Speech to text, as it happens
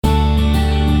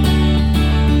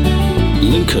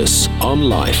Lucas on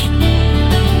Life.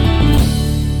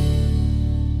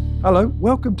 Hello,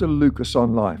 welcome to Lucas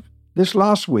on Life. This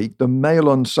last week, the Mail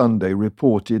on Sunday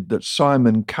reported that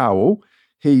Simon Cowell,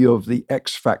 he of the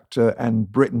X Factor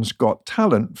and Britain's Got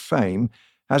Talent fame,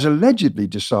 has allegedly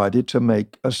decided to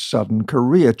make a sudden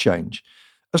career change.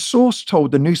 A source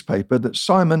told the newspaper that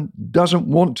Simon doesn't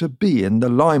want to be in the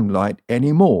limelight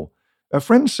anymore. A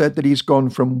friend said that he's gone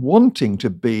from wanting to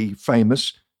be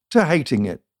famous to hating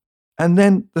it. And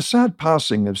then the sad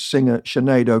passing of singer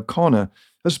Sinead O'Connor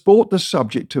has brought the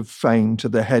subject of fame to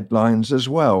the headlines as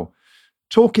well.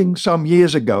 Talking some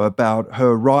years ago about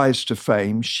her rise to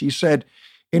fame, she said,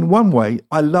 "In one way,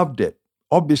 I loved it.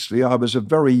 Obviously, I was a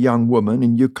very young woman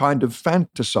and you kind of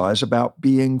fantasize about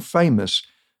being famous.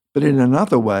 But in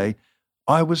another way,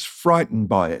 I was frightened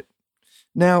by it."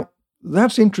 Now,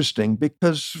 that's interesting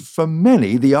because for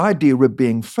many, the idea of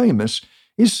being famous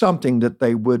is something that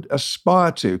they would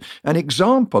aspire to. An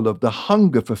example of the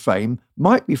hunger for fame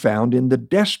might be found in the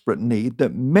desperate need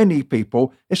that many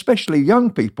people, especially young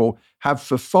people, have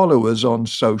for followers on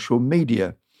social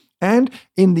media. And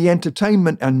in the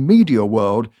entertainment and media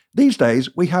world, these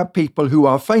days we have people who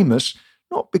are famous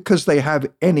not because they have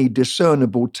any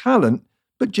discernible talent,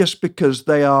 but just because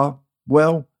they are,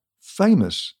 well,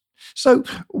 famous. So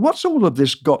what's all of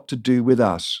this got to do with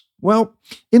us? Well,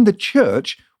 in the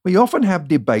church, we often have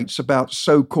debates about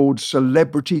so-called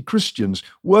celebrity Christians,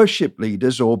 worship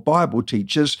leaders or Bible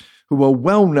teachers who are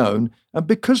well known, and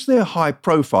because they're high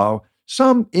profile,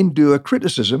 some endure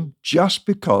criticism just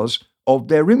because of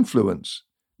their influence.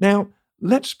 Now,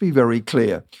 let's be very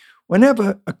clear.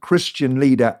 Whenever a Christian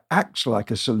leader acts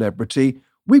like a celebrity,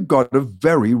 we've got a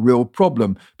very real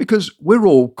problem because we're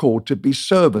all called to be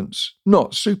servants,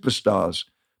 not superstars.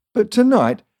 But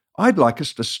tonight, I'd like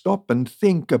us to stop and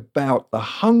think about the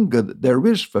hunger that there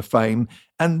is for fame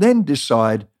and then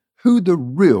decide who the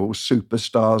real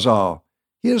superstars are.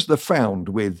 Here's the Found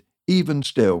with Even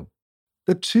Still.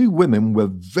 The two women were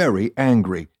very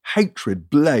angry. Hatred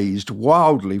blazed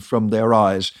wildly from their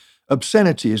eyes.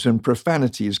 Obscenities and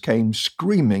profanities came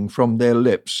screaming from their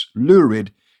lips,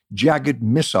 lurid, jagged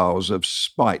missiles of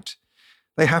spite.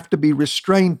 They have to be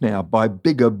restrained now by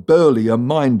bigger, burlier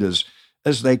minders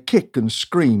as they kick and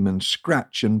scream and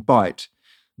scratch and bite.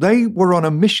 They were on a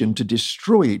mission to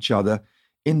destroy each other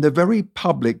in the very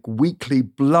public weekly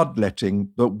bloodletting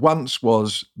that once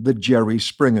was the Jerry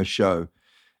Springer Show.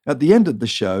 At the end of the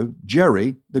show,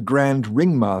 Jerry, the grand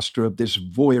ringmaster of this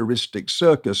voyeuristic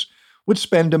circus, would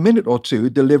spend a minute or two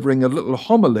delivering a little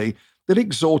homily that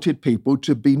exhorted people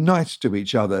to be nice to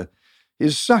each other.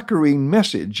 His saccharine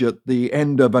message at the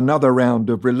end of another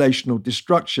round of relational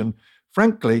destruction,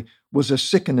 frankly, was a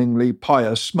sickeningly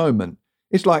pious moment.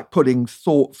 It's like putting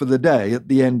thought for the day at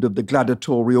the end of the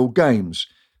gladiatorial games.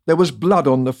 There was blood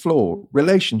on the floor,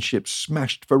 relationships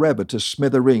smashed forever to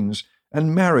smithereens,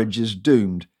 and marriages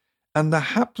doomed. And the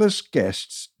hapless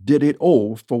guests did it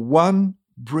all for one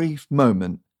brief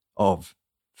moment of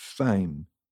fame.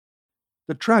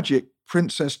 The tragic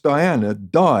Princess Diana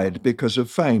died because of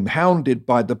fame, hounded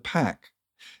by the pack.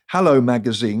 Hello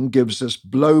magazine gives us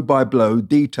blow-by-blow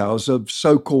details of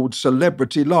so-called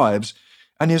celebrity lives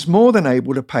and is more than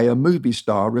able to pay a movie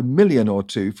star $1 million or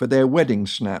 $2 for their wedding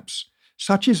snaps.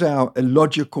 Such is our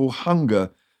illogical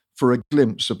hunger for a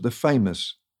glimpse of the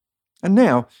famous. And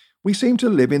now we seem to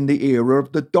live in the era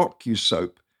of the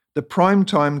docu-soap, the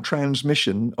primetime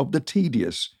transmission of the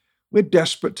tedious. We're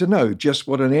desperate to know just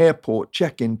what an airport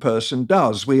check-in person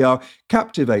does. We are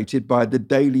captivated by the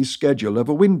daily schedule of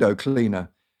a window cleaner.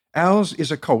 Ours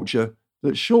is a culture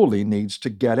that surely needs to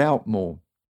get out more.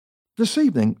 This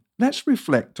evening, let's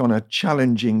reflect on a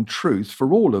challenging truth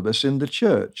for all of us in the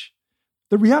church.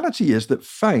 The reality is that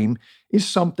fame is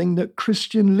something that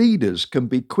Christian leaders can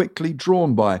be quickly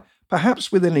drawn by,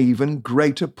 perhaps with an even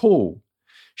greater pull.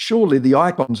 Surely the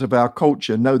icons of our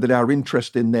culture know that our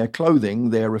interest in their clothing,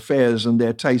 their affairs, and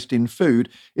their taste in food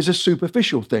is a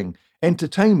superficial thing,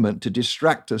 entertainment to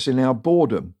distract us in our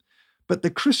boredom. But the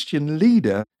Christian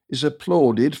leader is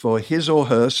applauded for his or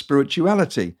her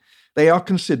spirituality. They are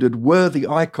considered worthy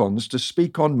icons to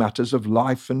speak on matters of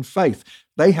life and faith.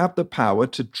 They have the power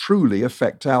to truly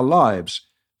affect our lives.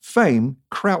 Fame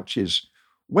crouches,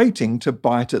 waiting to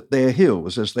bite at their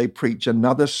heels as they preach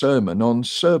another sermon on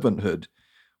servanthood.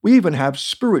 We even have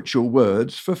spiritual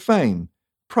words for fame: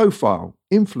 profile,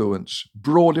 influence,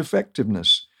 broad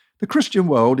effectiveness. The Christian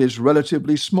world is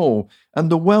relatively small, and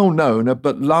the well-known are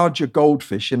but larger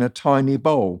goldfish in a tiny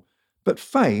bowl. But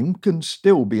fame can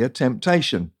still be a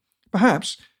temptation.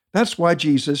 Perhaps that's why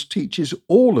Jesus teaches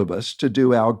all of us to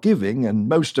do our giving and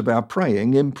most of our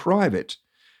praying in private.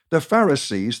 The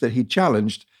Pharisees that he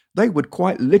challenged, They would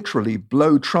quite literally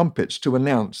blow trumpets to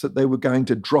announce that they were going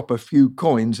to drop a few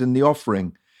coins in the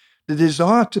offering. The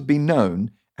desire to be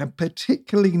known, and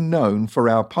particularly known for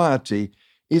our piety,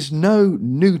 is no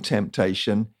new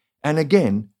temptation, and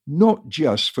again, not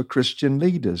just for Christian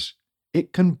leaders.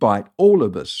 It can bite all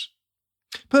of us.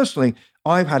 Personally,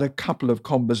 I've had a couple of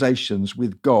conversations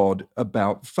with God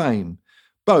about fame.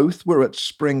 Both were at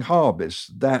Spring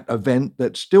Harvest, that event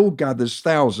that still gathers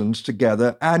thousands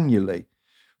together annually.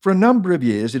 For a number of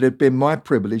years, it had been my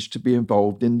privilege to be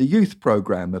involved in the youth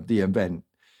program of the event.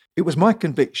 It was my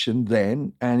conviction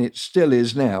then, and it still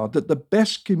is now, that the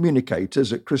best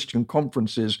communicators at Christian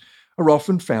conferences are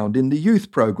often found in the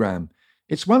youth program.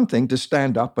 It's one thing to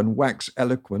stand up and wax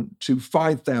eloquent to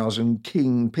 5,000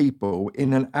 keen people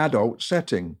in an adult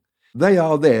setting. They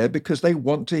are there because they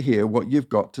want to hear what you've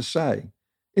got to say.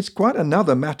 It's quite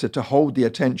another matter to hold the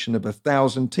attention of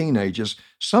 1,000 teenagers,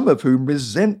 some of whom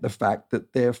resent the fact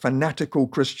that their fanatical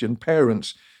Christian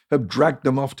parents have dragged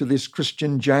them off to this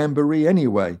Christian jamboree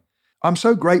anyway. I'm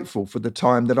so grateful for the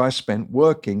time that I spent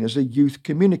working as a youth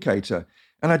communicator,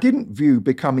 and I didn't view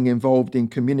becoming involved in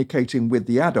communicating with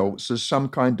the adults as some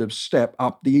kind of step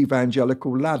up the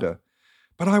evangelical ladder.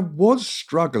 But I was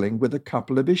struggling with a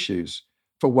couple of issues.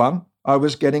 For one, I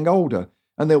was getting older,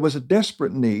 and there was a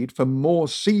desperate need for more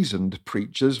seasoned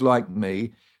preachers like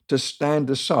me to stand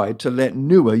aside to let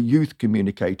newer youth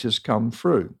communicators come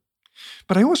through.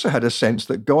 But I also had a sense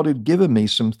that God had given me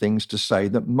some things to say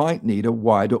that might need a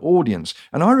wider audience,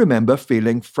 and I remember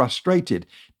feeling frustrated,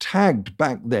 tagged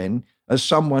back then as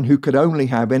someone who could only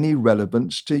have any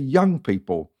relevance to young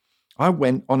people. I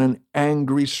went on an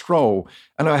angry stroll,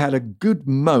 and I had a good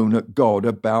moan at God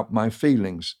about my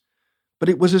feelings. But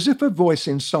it was as if a voice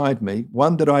inside me,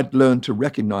 one that I'd learned to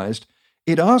recognize,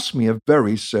 it asked me a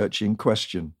very searching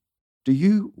question. Do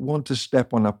you want to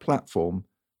step on a platform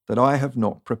that I have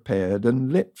not prepared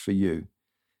and lit for you?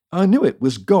 I knew it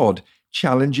was God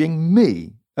challenging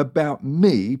me, about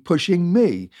me, pushing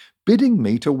me, bidding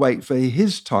me to wait for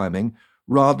his timing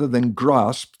rather than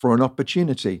grasp for an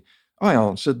opportunity. I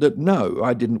answered that no,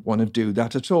 I didn't want to do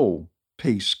that at all.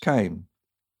 Peace came.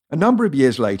 A number of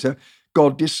years later,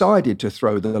 God decided to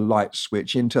throw the light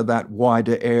switch into that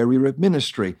wider area of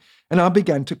ministry, and I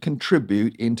began to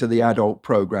contribute into the adult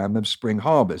program of Spring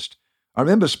Harvest. I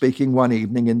remember speaking one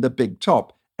evening in the Big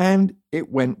Top, and it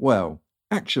went well.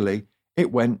 Actually,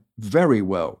 it went very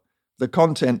well. The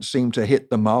content seemed to hit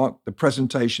the mark, the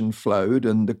presentation flowed,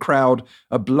 and the crowd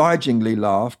obligingly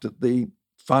laughed at the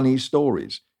funny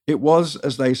stories. It was,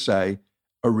 as they say,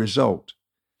 a result.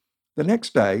 The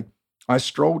next day, I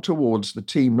strolled towards the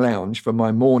team lounge for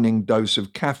my morning dose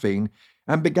of caffeine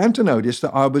and began to notice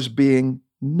that I was being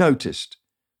noticed.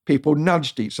 People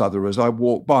nudged each other as I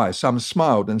walked by. Some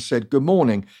smiled and said good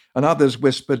morning, and others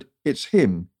whispered, "It's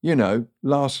him,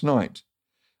 last night."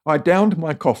 I downed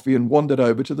my coffee and wandered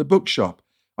over to the bookshop.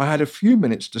 I had a few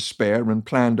minutes to spare and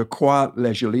planned a quiet,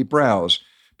 leisurely browse.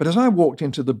 But as I walked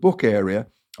into the book area,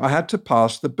 I had to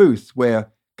pass the booth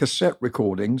where cassette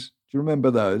recordings, do you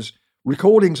remember those?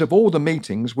 Recordings of all the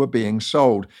meetings were being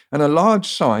sold, and a large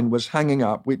sign was hanging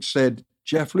up which said,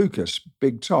 Jeff Lucas,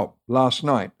 Big Top, last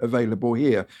night, available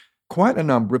here. Quite a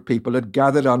number of people had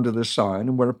gathered under the sign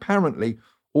and were apparently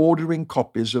ordering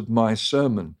copies of my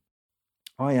sermon.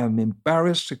 I am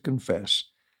embarrassed to confess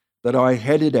that I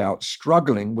headed out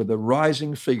struggling with a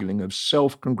rising feeling of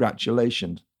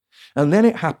self-congratulation. And then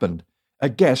it happened. A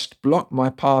guest blocked my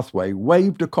pathway,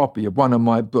 waved a copy of one of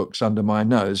my books under my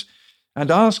nose, and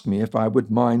asked me if I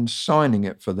would mind signing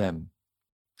it for them.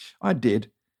 I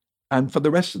did, and for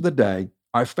the rest of the day,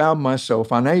 I found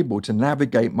myself unable to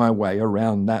navigate my way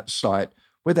around that site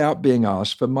without being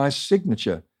asked for my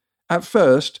signature. At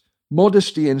first,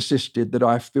 modesty insisted that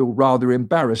I feel rather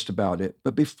embarrassed about it,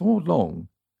 but before long,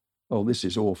 this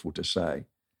is awful to say,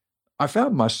 I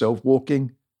found myself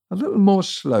walking a little more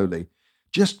slowly,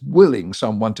 just willing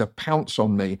someone to pounce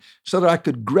on me so that I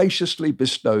could graciously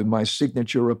bestow my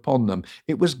signature upon them.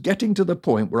 It was getting to the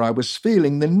point where I was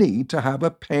feeling the need to have a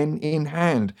pen in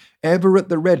hand, ever at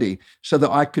the ready, so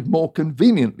that I could more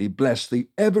conveniently bless the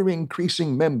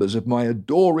ever-increasing members of my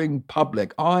adoring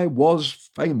public. I was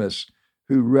famous.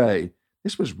 Hooray!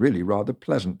 This was really rather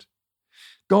pleasant.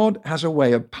 God has a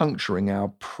way of puncturing our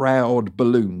proud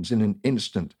balloons in an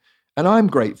instant, and I'm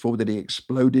grateful that he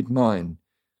exploded mine.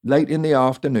 Late in the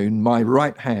afternoon, my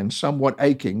right hand somewhat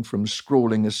aching from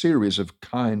scrawling a series of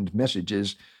kind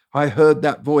messages, I heard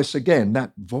that voice again,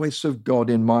 that voice of God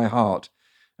in my heart.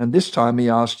 And this time he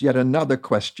asked yet another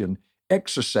question,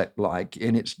 exocet-like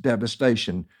in its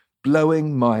devastation,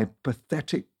 blowing my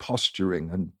pathetic posturing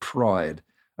and pride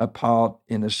apart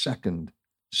in a second.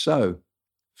 So,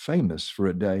 famous for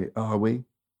a day, are we?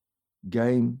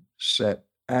 Game, set,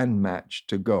 and match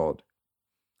to God.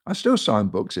 I still sign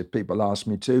books if people ask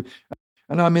me to,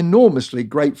 and I'm enormously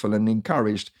grateful and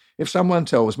encouraged if someone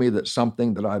tells me that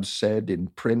something that I've said in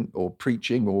print or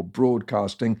preaching or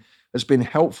broadcasting has been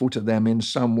helpful to them in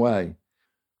some way.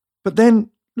 But then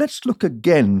let's look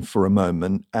again for a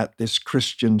moment at this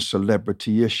Christian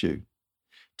celebrity issue.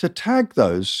 To tag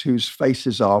those whose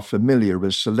faces are familiar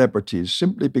as celebrities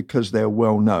simply because they're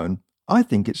well known, I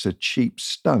think it's a cheap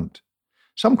stunt.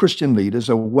 Some Christian leaders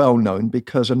are well known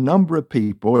because a number of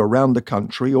people around the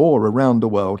country or around the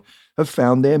world have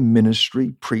found their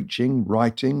ministry, preaching,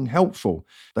 writing helpful.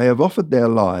 They have offered their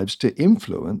lives to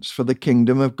influence for the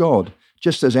kingdom of God,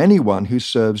 just as anyone who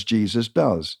serves Jesus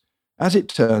does. As it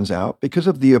turns out, because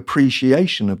of the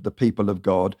appreciation of the people of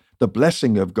God, the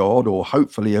blessing of God, or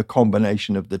hopefully a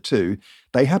combination of the two,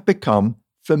 they have become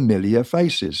familiar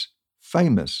faces,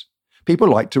 famous. People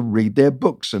like to read their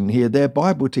books and hear their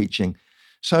Bible teaching.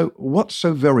 So what's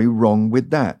so very wrong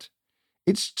with that?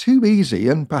 It's too easy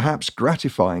and perhaps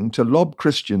gratifying to lob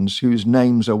Christians whose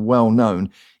names are well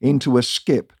known into a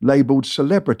skip labelled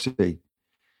celebrity.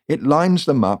 It lines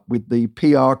them up with the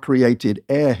PR-created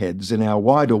airheads in our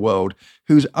wider world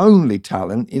whose only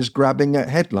talent is grabbing at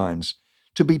headlines.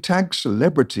 To be tagged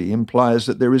celebrity implies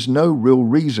that there is no real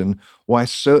reason why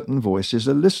certain voices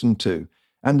are listened to,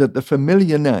 and that the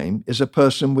familiar name is a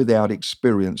person without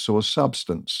experience or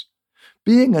substance.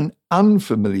 Being an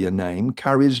unfamiliar name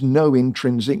carries no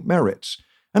intrinsic merits.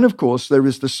 And of course, there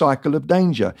is the cycle of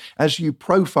danger. As you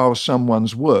profile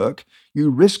someone's work, you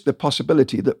risk the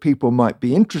possibility that people might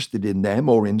be interested in them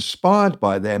or inspired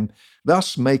by them,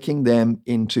 thus making them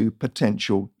into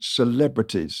potential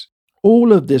celebrities.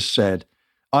 All of this said,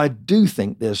 I do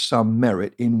think there's some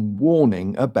merit in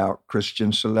warning about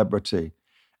Christian celebrity.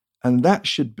 And that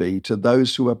should be to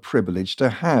those who are privileged to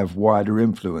have wider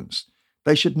influence.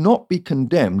 They should not be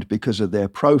condemned because of their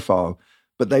profile,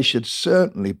 but they should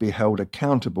certainly be held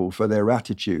accountable for their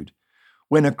attitude.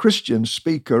 When a Christian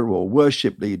speaker or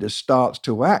worship leader starts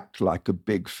to act like a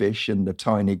big fish in the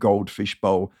tiny goldfish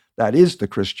bowl that is the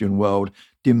Christian world,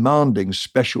 demanding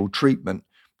special treatment,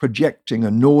 projecting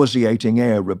a nauseating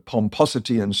air of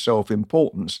pomposity and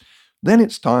self-importance, then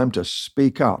it's time to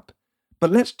speak up.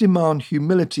 But let's demand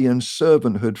humility and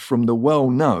servanthood from the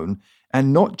well-known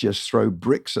and not just throw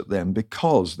bricks at them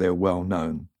because they're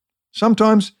well-known.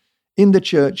 Sometimes, in the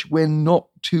church, we're not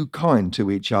too kind to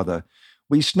each other.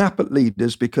 We snap at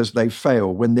leaders because they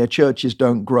fail when their churches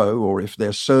don't grow or if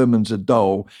their sermons are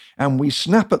dull, and we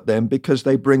snap at them because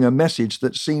they bring a message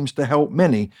that seems to help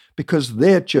many, because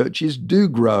their churches do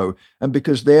grow and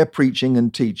because their preaching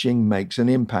and teaching makes an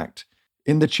impact.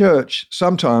 In the church,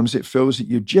 sometimes it feels that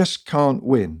you just can't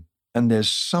win, and there's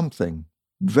something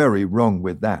very wrong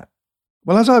with that.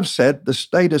 Well, as I've said, the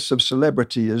status of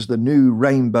celebrity is the new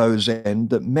rainbow's end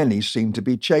that many seem to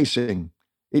be chasing.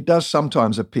 It does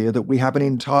sometimes appear that we have an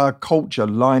entire culture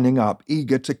lining up,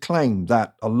 eager to claim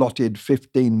that allotted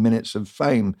 15 minutes of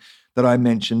fame that I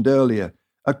mentioned earlier,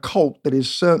 a cult that is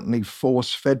certainly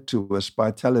force-fed to us by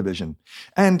television.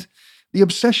 And the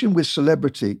obsession with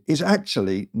celebrity is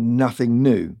actually nothing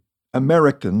new.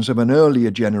 Americans of an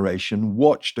earlier generation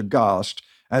watched aghast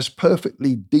as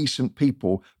perfectly decent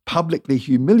people publicly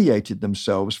humiliated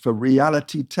themselves for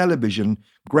reality television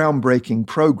groundbreaking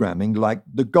programming like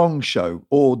The Gong Show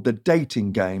or The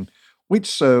Dating Game, which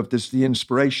served as the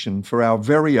inspiration for our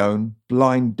very own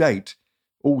Blind Date.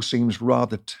 All seems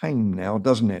rather tame now,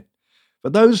 doesn't it? For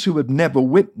those who have never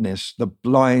witnessed the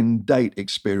blind date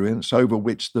experience over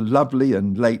which the lovely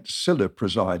and late Scylla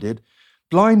presided,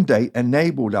 Blind Date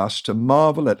enabled us to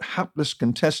marvel at hapless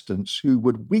contestants who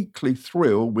would weakly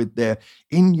thrill with their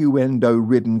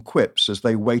innuendo-ridden quips as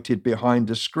they waited behind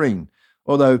a screen,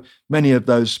 although many of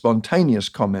those spontaneous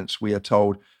comments, we are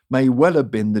told, may well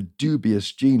have been the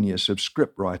dubious genius of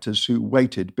scriptwriters who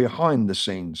waited behind the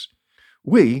scenes.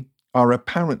 We are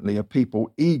apparently a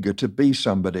people eager to be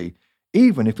somebody,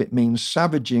 even if it means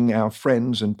savaging our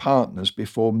friends and partners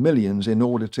before millions in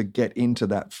order to get into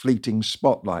that fleeting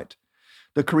spotlight.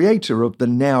 The creator of the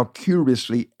now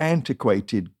curiously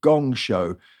antiquated Gong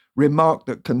Show remarked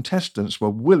that contestants were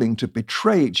willing to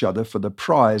betray each other for the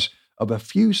prize of a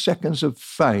few seconds of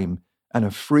fame and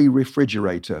a free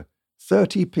refrigerator,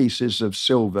 30 pieces of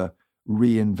silver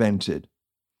reinvented.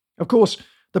 Of course,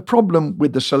 the problem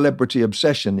with the celebrity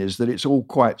obsession is that it's all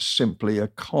quite simply a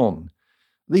con.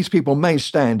 These people may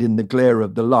stand in the glare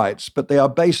of the lights, but they are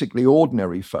basically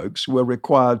ordinary folks who are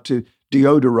required to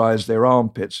deodorize their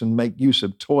armpits and make use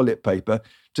of toilet paper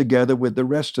together with the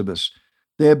rest of us.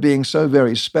 Their being so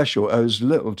very special owes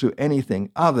little to anything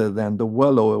other than the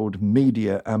well-oiled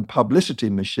media and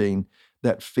publicity machine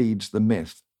that feeds the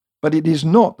myth. But it is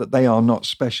not that they are not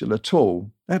special at all.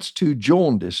 That's too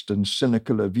jaundiced and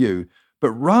cynical a view.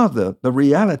 But rather, the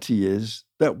reality is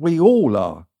that we all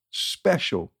are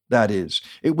special, that is.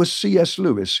 It was C.S.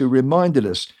 Lewis who reminded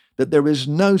us that there is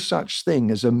no such thing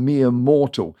as a mere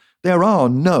mortal. There are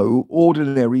no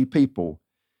ordinary people.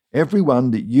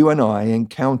 Everyone that you and I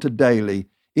encounter daily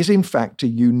is in fact a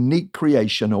unique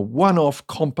creation, a one-off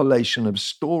compilation of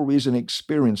stories and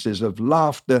experiences of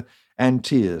laughter and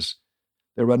tears.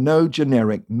 There are no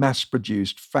generic,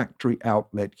 mass-produced, factory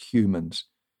outlet humans.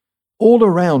 All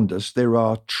around us, there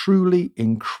are truly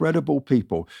incredible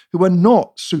people who are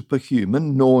not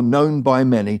superhuman nor known by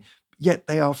many, yet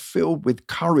they are filled with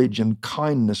courage and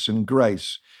kindness and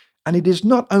grace. And it is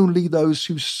not only those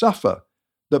who suffer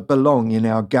that belong in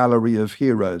our gallery of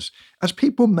heroes. As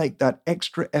people make that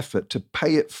extra effort to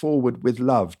pay it forward with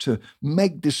love, to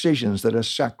make decisions that are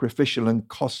sacrificial and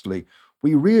costly,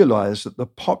 we realize that the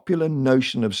popular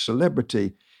notion of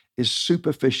celebrity is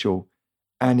superficial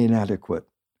and inadequate.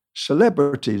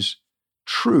 Celebrities,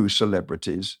 true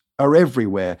celebrities, are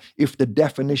everywhere if the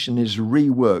definition is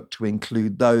reworked to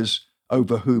include those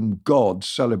over whom God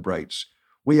celebrates.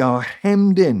 We are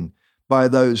hemmed in by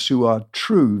those who are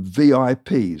true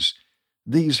VIPs,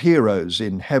 these heroes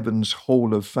in heaven's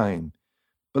hall of fame.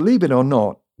 Believe it or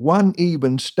not, one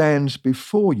even stands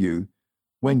before you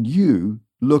when you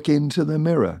look into the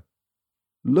mirror.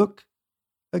 Look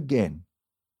again.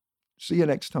 See you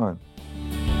next time.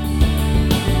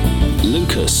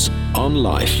 Lucas on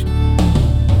Life.